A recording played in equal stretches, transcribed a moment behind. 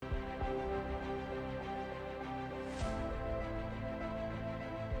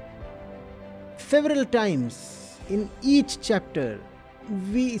several times in each chapter,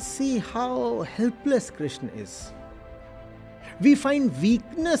 we see how helpless Krishna is. We find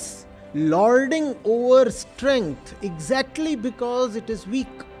weakness lording over strength exactly because it is weak.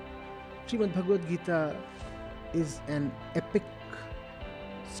 Srimad Bhagavad Gita is an epic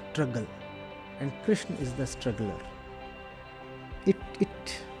struggle, and Krishna is the struggler.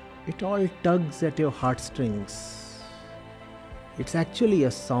 It all tugs at your heartstrings. It's actually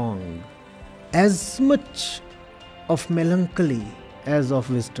a song, as much of melancholy as of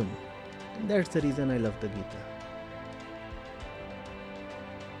wisdom. And that's the reason I love the Gita.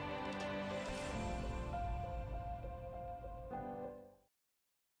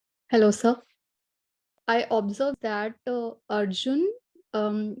 Hello, sir. I observed that Arjun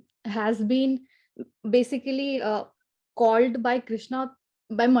has been basically called by Krishna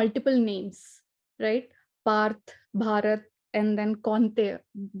by multiple names, right? Parth, Bharat, and then Konte.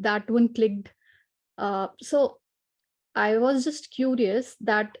 That one clicked. So I was just curious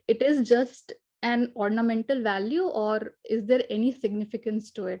that it is just an ornamental value, or is there any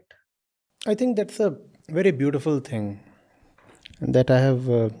significance to it? I think that's a very beautiful thing that I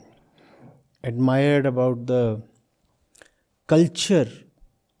have admired about the culture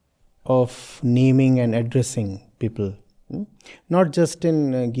of naming and addressing people. Not just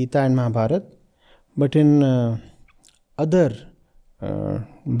in Gita and Mahabharata, but in other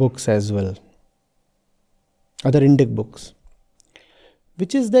books as well, other Indic books,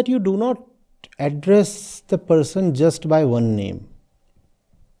 which is that you do not address the person just by one name.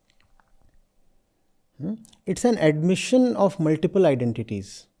 It's an admission of multiple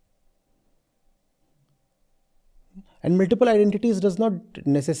identities. And multiple identities does not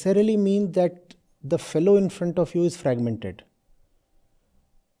necessarily mean that the fellow in front of you is fragmented.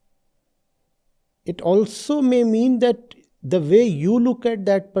 It also may mean that the way you look at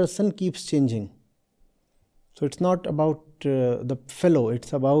that person keeps changing. So it's not about the fellow,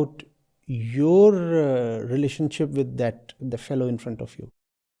 it's about your relationship with the fellow in front of you.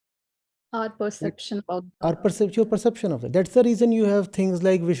 Our perception about Your perception of that. That's the reason you have things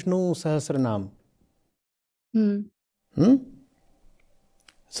like Vishnu Sahasranam.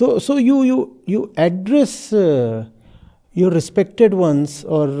 So you address your respected ones,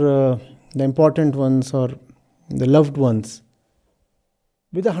 or the important ones, or the loved ones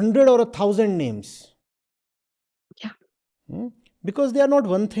with 100 or 1,000 names. Yeah. Because they are not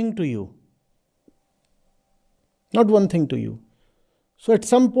one thing to you. Not one thing to you. So at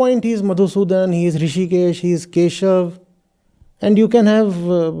some point he is Madhusudan, he is Rishikesh, he is Keshav, and you can have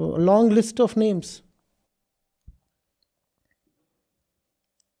a long list of names.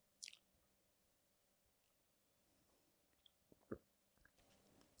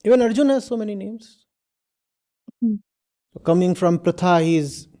 Even Arjuna has so many names. So coming from Pratha, he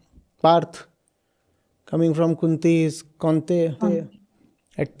is Parth. Coming from Kunti, he is Konte.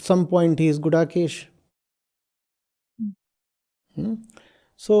 At some point, he is Gudakesh.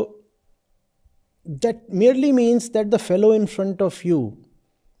 So that merely means that the fellow in front of you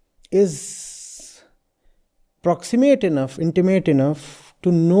is proximate enough, intimate enough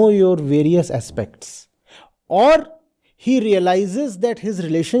to know your various aspects. Or he realizes that his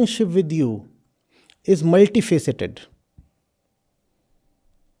relationship with you is multifaceted.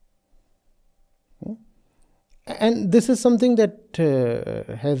 And this is something that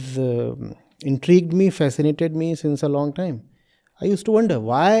has intrigued me, fascinated me since a long time. I used to wonder,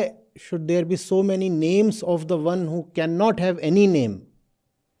 why should there be so many names of the one who cannot have any name?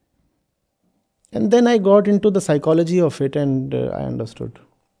 And then I got into the psychology of it, and I understood.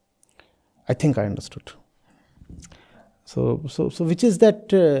 I think I understood. So which is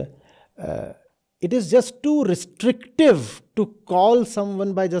that it is just too restrictive to call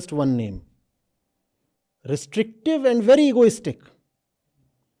someone by just one name. Restrictive and very egoistic.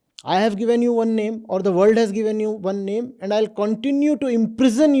 I have given you one name, or the world has given you one name, and I'll continue to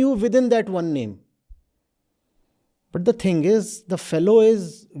imprison you within that one name. But the thing is, the fellow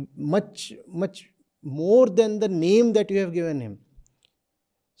is much, much more than the name that you have given him.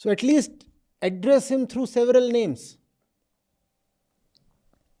 So at least address him through several names.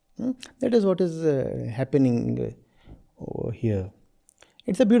 That is what is happening over here.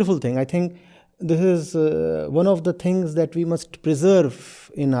 It's a beautiful thing. I think this is one of the things that we must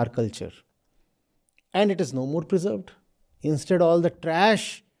preserve in our culture. And it is no more preserved. Instead, all the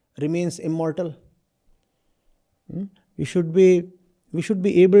trash remains immortal. We should be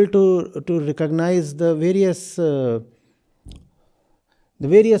able to recognize the various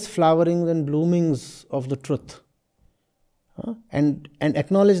flowerings and bloomings of the truth, and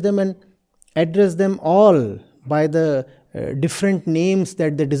acknowledge them and address them all by the different names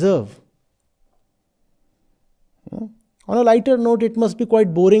that they deserve. On a lighter note, it must be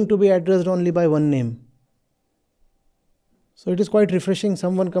quite boring to be addressed only by one name. So it is quite refreshing.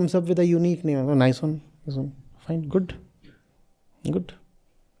 Someone comes up with a unique name. Oh, nice one. This one. Fine. Good. Good.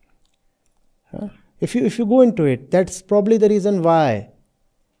 If you go into it, that's probably the reason why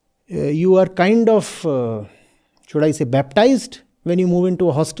you are kind of, should I say, baptized when you move into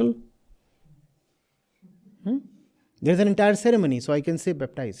a hostel. There's an entire ceremony, so I can say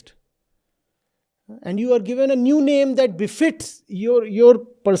baptized. And you are given a new name that befits your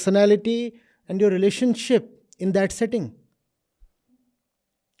personality and your relationship in that setting.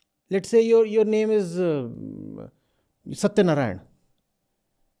 Let's say your name is Satyanarayan,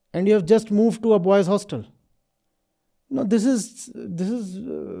 and you have just moved to a boys' hostel. No, this is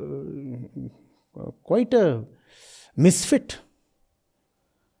quite a misfit.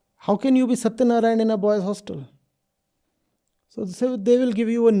 How can you be Satyanarayan in a boys' hostel? So they will give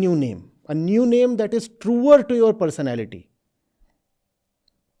you a new name that is truer to your personality.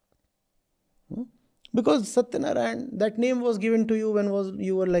 Because Satyanarayan, that name was given to you when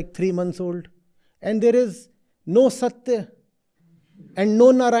you were like 3 months old, and there is no Satya and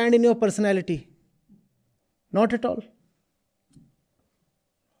no Narayan in your personality. Not at all.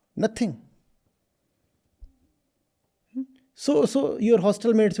 Nothing. So your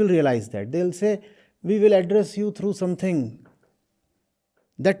hostel mates will realize that. They'll say, we will address you through something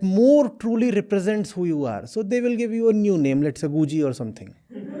that more truly represents who you are. So they will give you a new name, let's say Guji or something.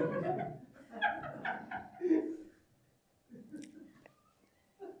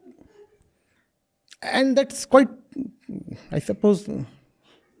 And that's quite, I suppose,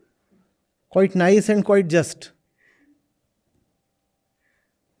 quite nice and quite just.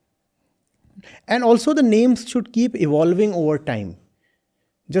 And also the names should keep evolving over time,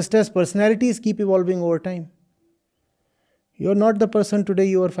 just as personalities keep evolving over time. You are not the person today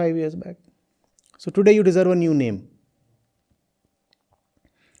you were 5 years back. So today you deserve a new name.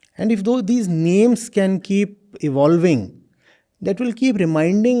 And if these names can keep evolving, that will keep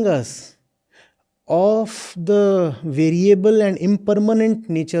reminding us of the variable and impermanent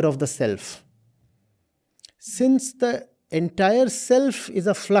nature of the self. Since the entire self is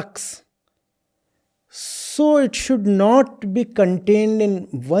a flux, so it should not be contained in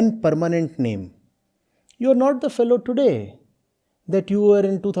one permanent name. You are not the fellow today that you were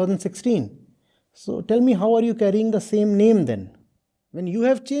in 2016. So tell me, how are you carrying the same name then? When you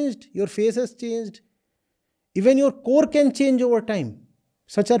have changed, your face has changed. Even your core can change over time.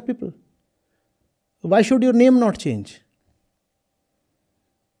 Such are people. Why should your name not change?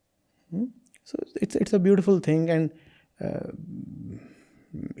 So it's a beautiful thing, and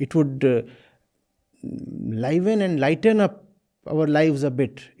it would liven and lighten up our lives a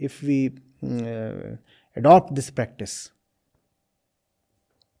bit if we adopt this practice.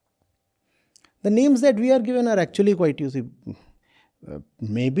 The names that we are given are actually quite easy.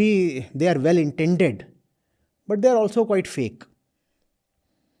 Maybe they are well intended, but they are also quite fake.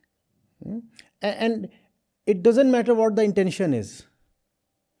 And it doesn't matter what the intention is.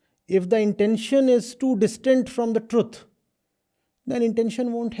 If the intention is too distant from the truth, then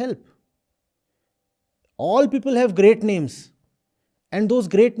intention won't help. All people have great names, and those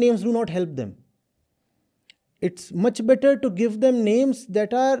great names do not help them. It's much better to give them names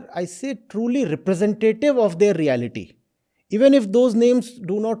that are, I say, truly representative of their reality, even if those names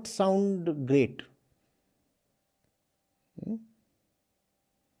do not sound great.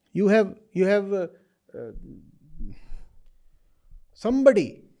 You have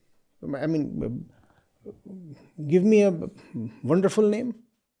somebody, I mean, give me a wonderful name.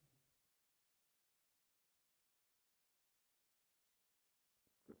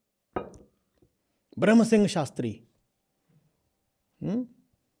 Brahma Singh Shastri.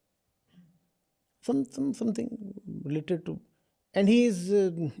 Something related to, and he is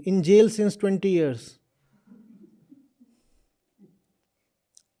in jail since 20 years.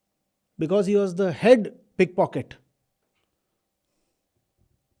 Because he was the head pickpocket.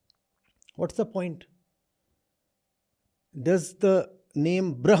 What's the point? Does the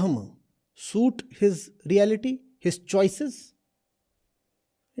name Brahma suit his reality, his choices?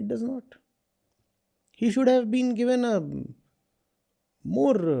 It does not. He should have been given a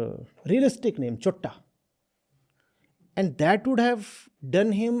more realistic name, Chotta. And that would have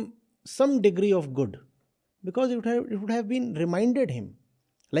done him some degree of good, because it would have been reminded him,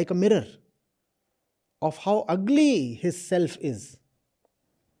 like a mirror, of how ugly his self is.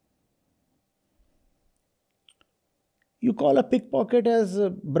 You call a pickpocket as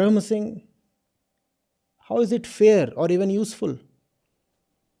Brahma Singh. How is it fair or even useful?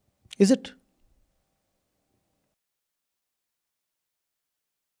 Is it?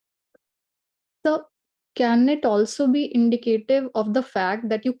 So can it also be indicative of the fact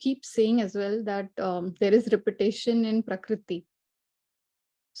that you keep saying as well that there is repetition in Prakriti?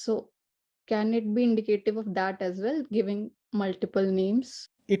 So, can it be indicative of that as well, giving multiple names?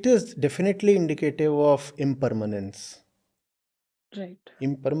 It is definitely indicative of impermanence. Right.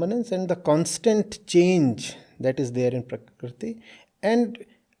 Impermanence and the constant change that is there in Prakriti. And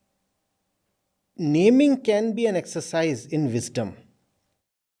naming can be an exercise in wisdom.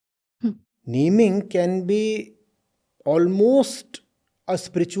 Hmm. Naming can be almost a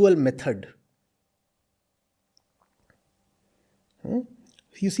spiritual method.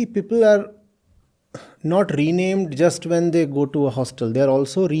 You see, people are not renamed just when they go to a hostel, they are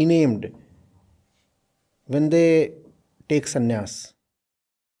also renamed when they take sannyas.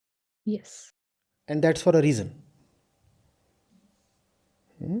 Yes. And that's for a reason.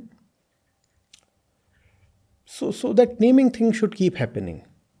 So that naming thing should keep happening.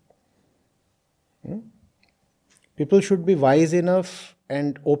 People should be wise enough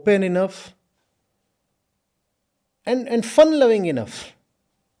and open enough and fun loving enough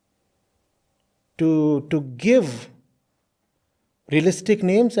to give realistic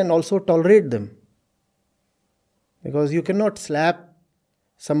names and also tolerate them. Because you cannot slap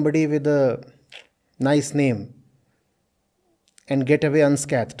somebody with a nice name and get away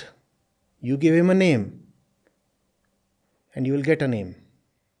unscathed. You give him a name and you will get a name.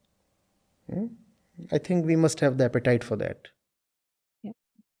 I think we must have the appetite for that. Yeah.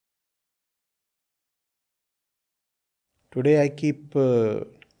 Today I keep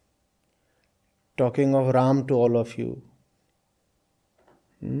talking of Ram to all of you.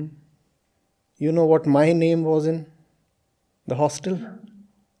 You know what my name was in the hostel?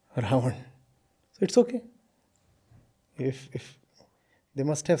 Ravan. So it's okay. If they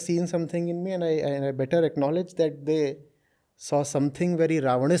must have seen something in me, and I better acknowledge that they saw something very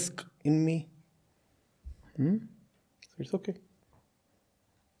Ravanisk in me. So it's okay.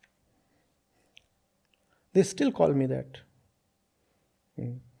 They still call me that.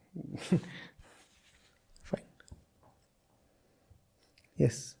 Fine.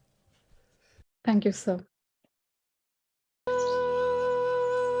 Yes. Thank you, sir.